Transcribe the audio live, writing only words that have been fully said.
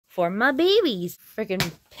for my babies.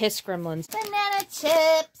 Freaking piss gremlins. Banana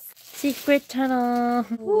chips. Secret tunnel.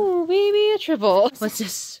 Ooh, baby, a triple. What's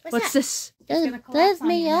this? What's this? That's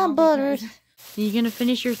me on butters. Are you gonna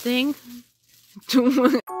finish your thing?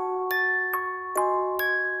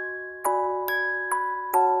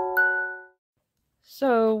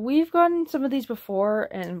 So we've gotten some of these before,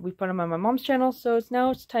 and we put them on my mom's channel. So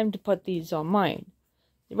it's time to put these on mine.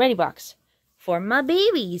 The RATTY BOX for my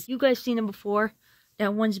babies. You guys seen them before.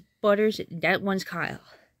 That one's Butters. That one's Kyle.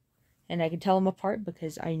 And I can tell them apart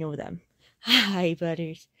because I know them. Hi,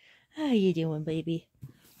 Butters. How you doing, baby?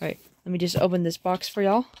 Alright, let me just open this box for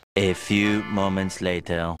y'all. A few moments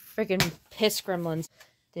later. Freaking piss gremlins.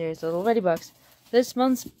 There's a little RATTY BOX. This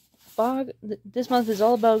month is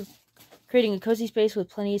all about creating a cozy space with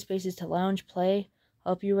plenty of spaces to lounge, play.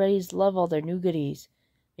 Help you Ratties love all their new goodies.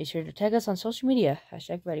 Be sure to tag us on social media.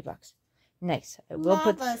 Hashtag RATTY BOX. Nice. I will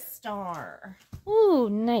put Lava star. Ooh,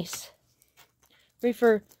 nice. Great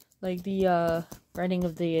for like the writing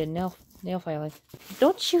of the nail filing.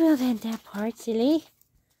 Don't chew on that part, silly.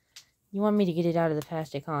 You want me to get it out of the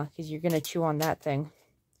plastic, huh? Because you're gonna chew on that thing.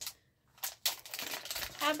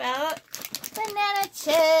 How about banana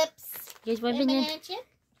chips? You guys want banana chip?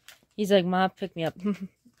 He's like, Ma, pick me up.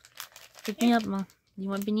 Pick me up, Ma. You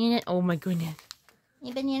want banana? Oh my goodness.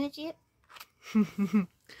 A banana chip?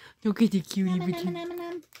 Look at the cutie Nom, bikini. nom, nom,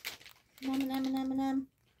 nom. Nom, nom, nom, nom.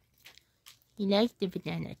 He likes the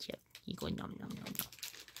banana chip. He go nom nom nom nom.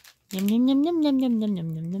 Nom nom nom nom nom nom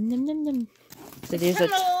nom nom nom nom nom nom. So there's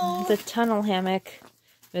a tunnel hammock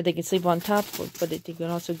where they can sleep on top, but they can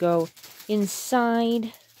also go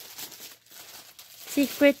inside.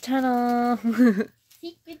 Secret tunnel.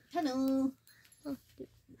 Secret tunnel.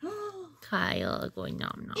 Kyle going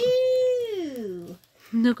nom nom. Ew.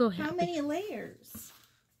 No, go ahead. How many layers?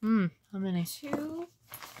 How many? 2.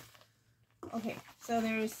 Okay, so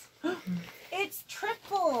there's... It's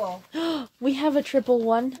triple! We have a triple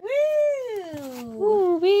one. Woo!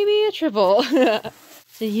 Ooh, baby, a triple.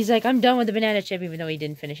 So he's like, I'm done with the banana chip, even though he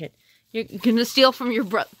didn't finish it. You're gonna steal from your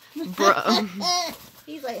bro.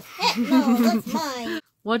 He's like, heck no, that's mine.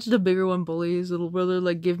 Watch the bigger one bully his little brother,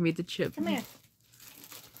 like, give me the chip. Come here.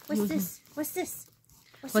 What's this? What's this?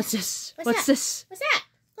 What's this? What's What's that? this? What's that?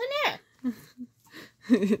 Go in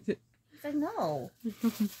there. He's like, no.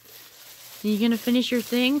 Are you gonna finish your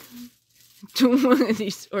thing? Or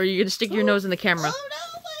are you gonna stick your nose in the camera? Oh no,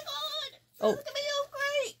 my God. This is gonna be so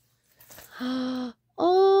great.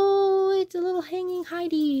 Oh, it's a little hanging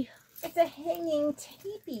Heidi. It's a hanging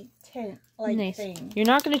teepee tent-like Nice. thing. You're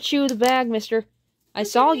not gonna chew the bag, mister. I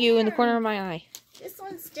saw you in the corner of my eye. This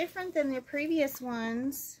one's different than the previous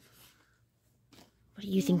ones. What do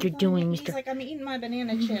you think you're doing, He's mister? like, I'm eating my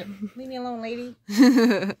banana chip. Leave me alone, lady.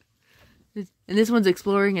 And this one's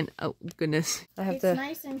exploring, and oh goodness, I have It's to.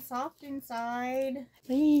 nice and soft inside.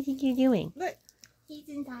 What do you think you're doing? Look, he's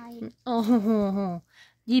inside. Oh,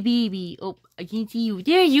 the baby. Oh, I can't see you.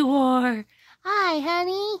 There you are. Hi,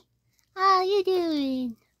 honey. How you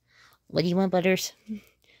doing? What do you want, Butters?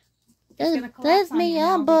 That's me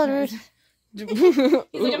on Butters. He's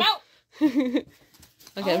like, I'm out.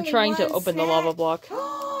 Okay, I'm Only trying to one open the lava snack. block.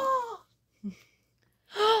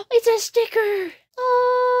 It's a sticker.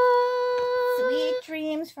 Oh, Sweet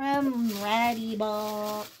dreams from RATTY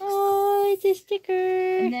BOX. oh, it's a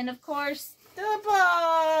sticker. And then, of course, the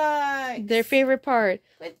box. Their favorite part.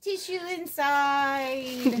 With tissue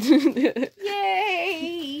inside. Can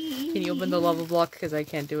Yay. you open the lava block? Because I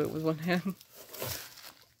can't do it with one hand.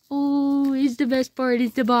 Oh, it's the best part.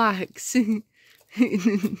 It's the box.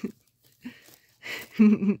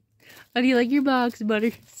 How do you like your box,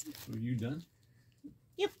 Butters? Are you done?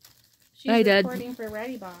 Yep. She's Hi, Dad. recording for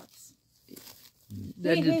RATTY BOX.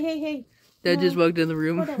 Dad Hey, just, hey, hey, hey. Dad just walked in the Go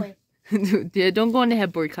room. that way. Yeah, don't go on the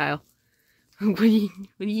headboard, Kyle. What do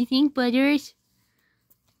you think, Butters?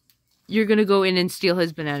 You're gonna go in and steal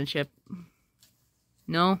his banana chip.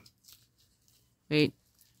 No? Wait.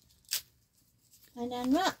 And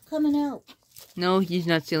I'm not coming out. No, he's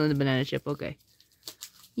not stealing the banana chip. Okay.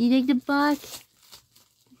 You take the box?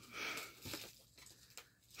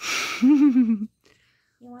 You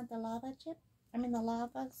want the lava chip? I mean the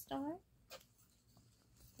lava star?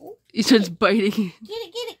 Oh, He starts biting. get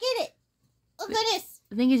it, get it, get it! Oh goodness!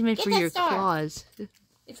 I think it's meant Get for that your star. claws.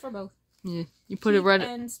 It's for both. Yeah, you put it right.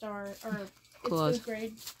 And star, or Claws. it's food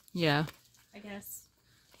grade, Yeah, I guess.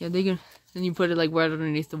 yeah. They can. Then you put it like right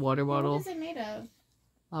underneath the water bottle. What is it made of?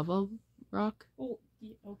 Lava rock. Oh,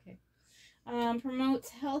 yeah, okay. Promotes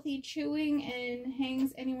healthy chewing and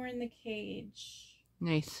hangs anywhere in the cage.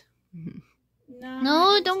 Nice.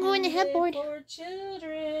 No, don't go in the headboard. For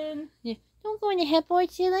children. Yeah, don't go in the headboard,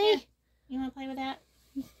 silly. You want to play with that?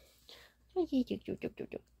 Here,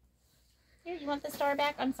 you want the star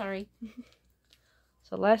back? I'm sorry.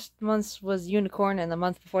 So last month's was unicorn, and the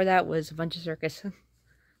month before that was a bunch of circus.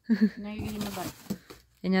 Now you're eating a butt.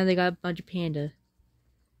 And now they got a bunch of panda.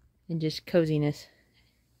 And just coziness.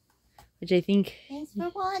 Which I think... Thanks for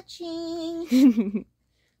watching.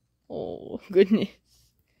 Oh, goodness.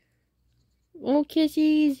 Oh,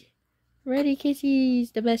 kissies. Ready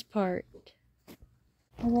kissies. The best part.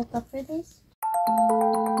 I woke up for this.